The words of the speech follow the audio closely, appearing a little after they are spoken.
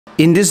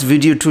In this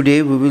video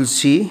today we will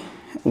see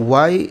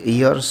why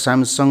your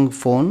Samsung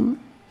phone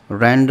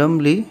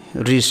randomly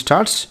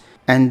restarts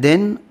and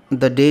then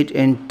the date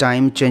and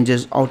time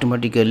changes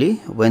automatically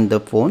when the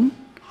phone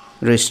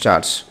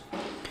restarts.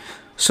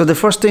 So the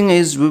first thing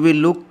is we will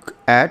look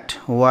at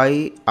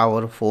why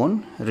our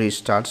phone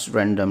restarts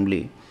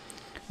randomly.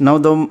 Now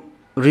the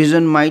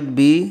reason might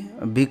be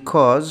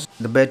because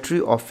the battery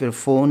of your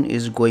phone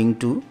is going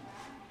to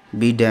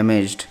be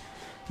damaged.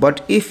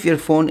 But if your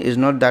phone is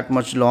not that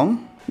much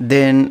long,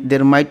 then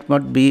there might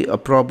not be a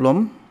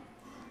problem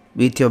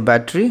with your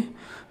battery,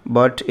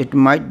 but it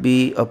might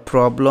be a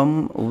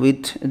problem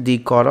with the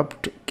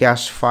corrupt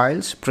cache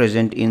files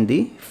present in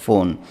the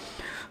phone.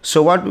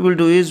 So what we will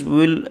do is we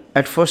will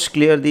at first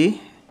clear the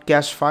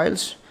cache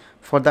files.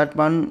 For that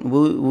one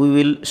we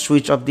will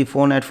switch off the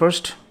phone at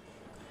first.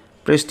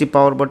 Press the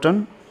power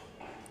button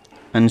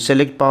and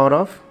select power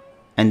off,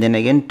 and then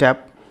again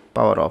tap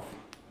power off.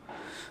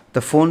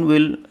 The phone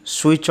will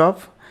switch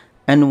off,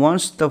 and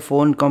once the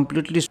phone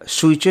completely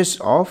switches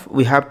off,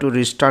 we have to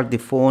restart the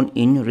phone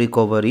in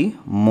recovery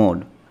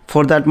mode.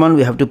 For that one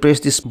we have to press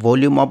this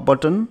volume up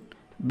button,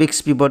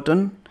 Bixby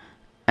button,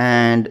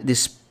 and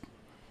this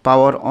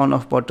power on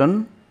off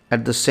button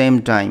at the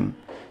same time.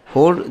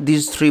 Hold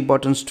these three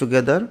buttons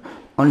together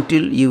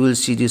until you will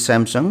see the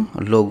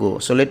Samsung logo.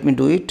 So let me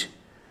do it.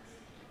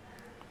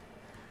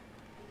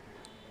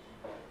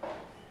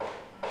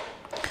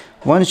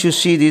 Once you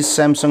see this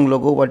Samsung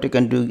logo, what you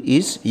can do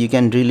is you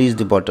can release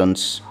the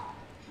buttons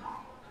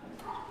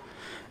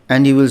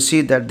and you will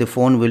see that the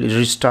phone will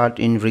restart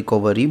in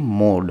recovery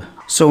mode.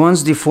 So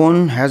once the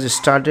phone has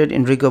started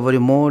in recovery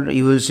mode,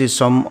 you will see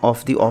some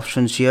of the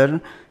options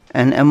here,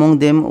 and among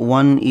them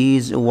one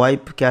is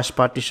wipe cache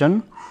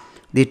partition.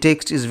 The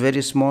text is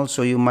very small,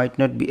 so you might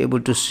not be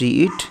able to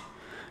see it,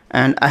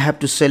 and I have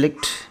to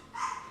select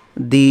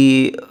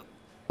the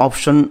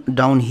option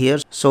down here.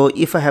 So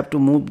if I have to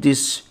move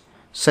this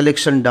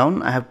selection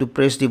down, I have to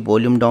press the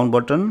volume down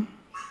button,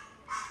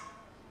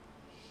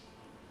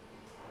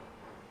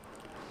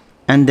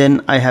 and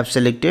then I have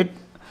selected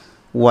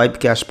wipe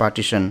cache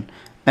partition,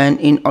 and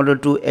in order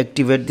to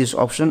activate this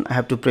option I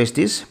have to press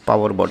this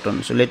power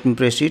button. So let me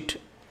press it.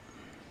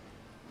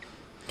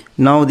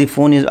 Now the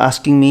phone is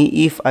asking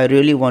me if I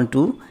really want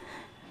to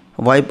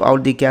wipe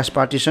out the cache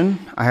partition.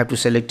 I have to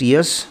select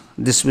yes.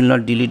 This will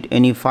not delete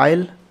any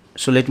file,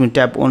 so let me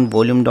tap on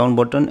volume down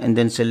button and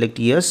then select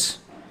yes,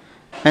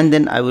 and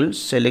then I will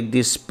select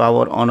this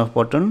power on off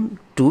button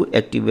to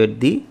activate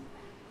the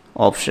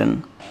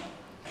option.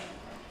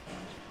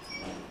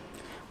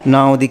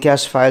 Now the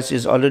cache files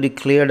is already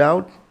cleared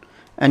out,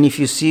 and if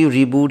you see,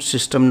 reboot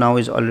system now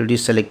is already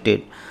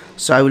selected.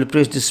 So I will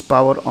press this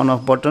power on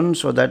off button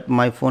so that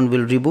my phone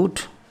will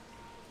reboot.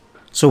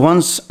 So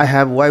once I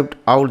have wiped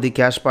out the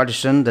cache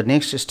partition, the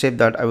next step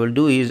that I will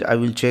do is I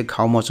will check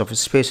how much of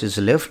space is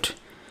left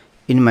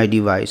in my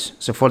device.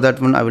 So for that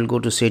one I will go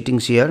to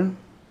settings here,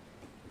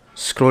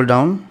 scroll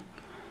down,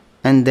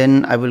 and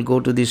then I will go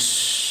to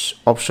this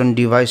option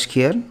device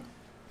here.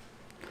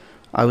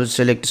 I will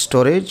select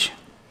storage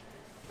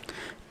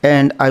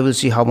and I will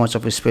see how much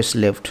of space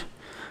left.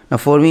 Now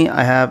for me,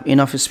 I have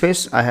enough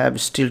space. I have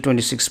still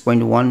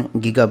 26.1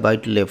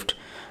 gigabyte left,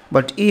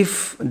 but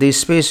if the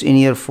space in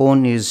your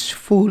phone is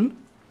full,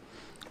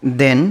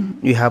 then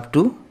you have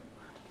to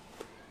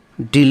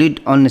delete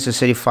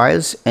unnecessary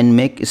files and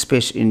make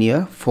space in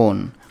your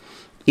phone.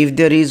 If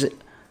there is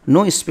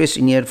no space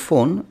in your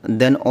phone,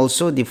 then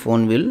also the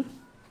phone will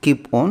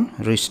keep on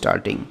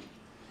restarting.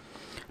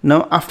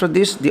 Now after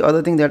this, the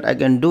other thing that I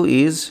can do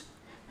is,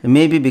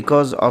 maybe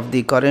because of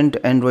the current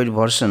Android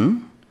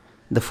version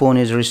the phone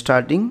is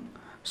restarting,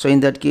 so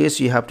in that case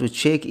you have to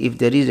check if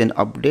there is an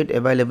update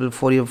available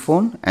for your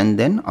phone and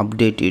then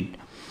update it.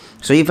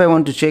 So if I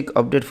want to check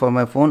update for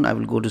my phone, I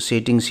will go to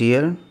settings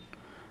here.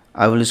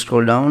 I will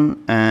scroll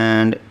down,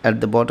 and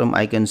at the bottom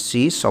I can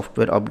see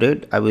software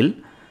update. I will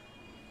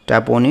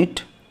tap on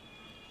it.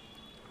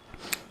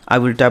 I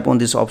will tap on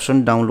this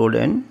option,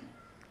 download and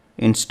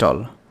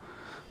install.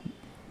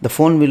 The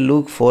phone will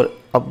look for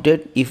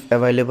update if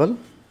available.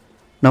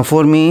 Now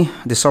for me,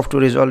 the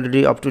software is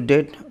already up to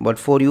date, but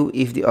for you,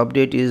 if the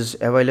update is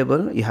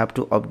available, you have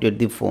to update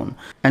the phone.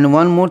 And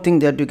one more thing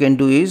that you can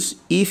do is,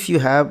 if you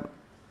have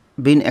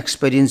been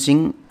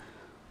experiencing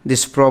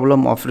this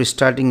problem of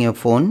restarting your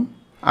phone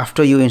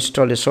after you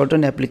install a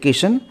certain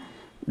application,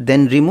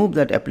 then remove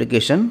that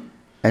application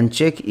and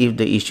check if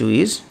the issue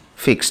is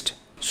fixed.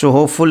 So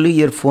hopefully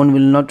your phone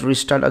will not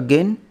restart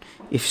again.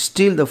 If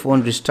still the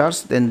phone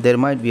restarts, then there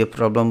might be a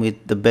problem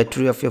with the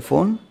battery of your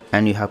phone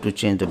and you have to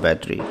change the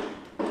battery.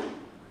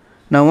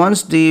 Now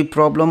once the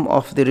problem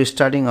of the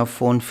restarting of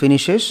phone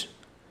finishes,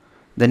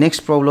 the next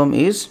problem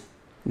is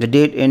the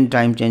date and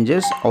time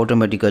changes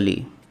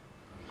automatically.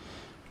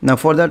 Now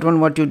for that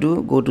one, what you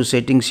do, go to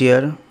settings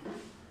here,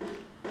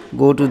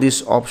 go to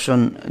this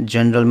option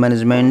general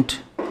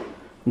management,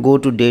 go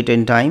to date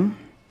and time,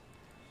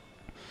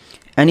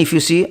 and if you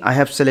see, I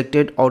have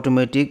selected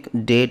automatic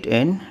date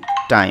and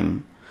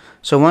time.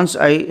 So once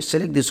I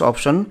select this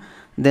option,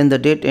 then the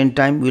date and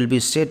time will be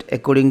set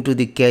according to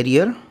the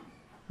carrier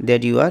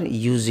that you are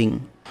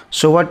using.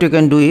 So what you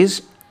can do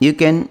is you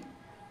can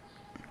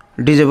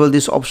disable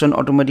this option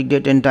automatic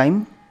date and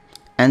time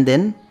and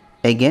then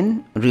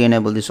again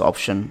re-enable this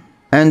option.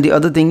 And the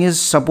other thing is,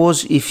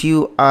 suppose if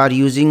you are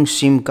using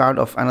SIM card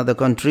of another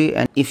country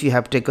and if you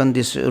have taken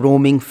this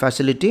roaming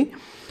facility,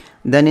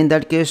 then in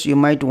that case you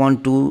might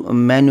want to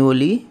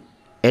manually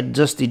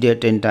adjust the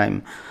date and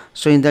time.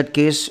 So in that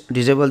case,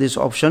 disable this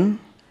option,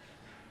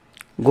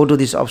 go to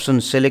this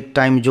option, select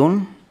time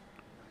zone,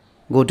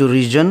 go to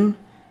region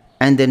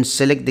and then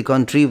select the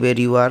country where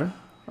you are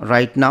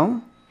right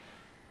now.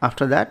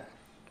 After that,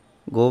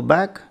 go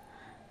back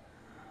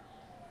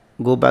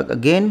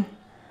again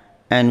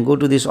and go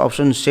to this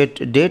option,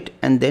 set date,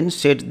 and then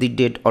set the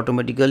date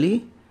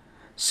automatically.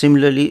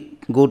 Similarly,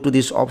 go to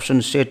this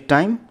option, set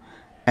time,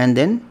 and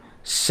then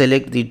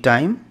select the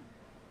time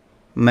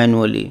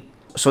manually.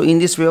 So in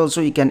this way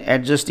also you can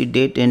adjust the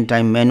date and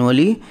time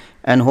manually,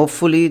 and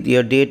hopefully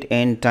your date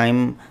and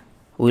time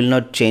will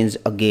not change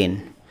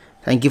again.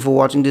 Thank you for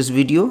watching this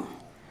video.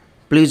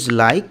 Please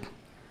like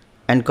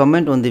and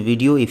comment on the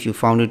video if you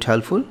found it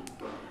helpful.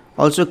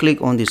 Also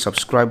click on the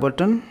subscribe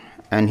button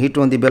and hit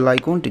on the bell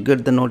icon to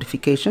get the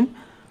notification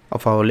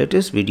of our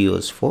latest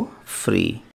videos for free.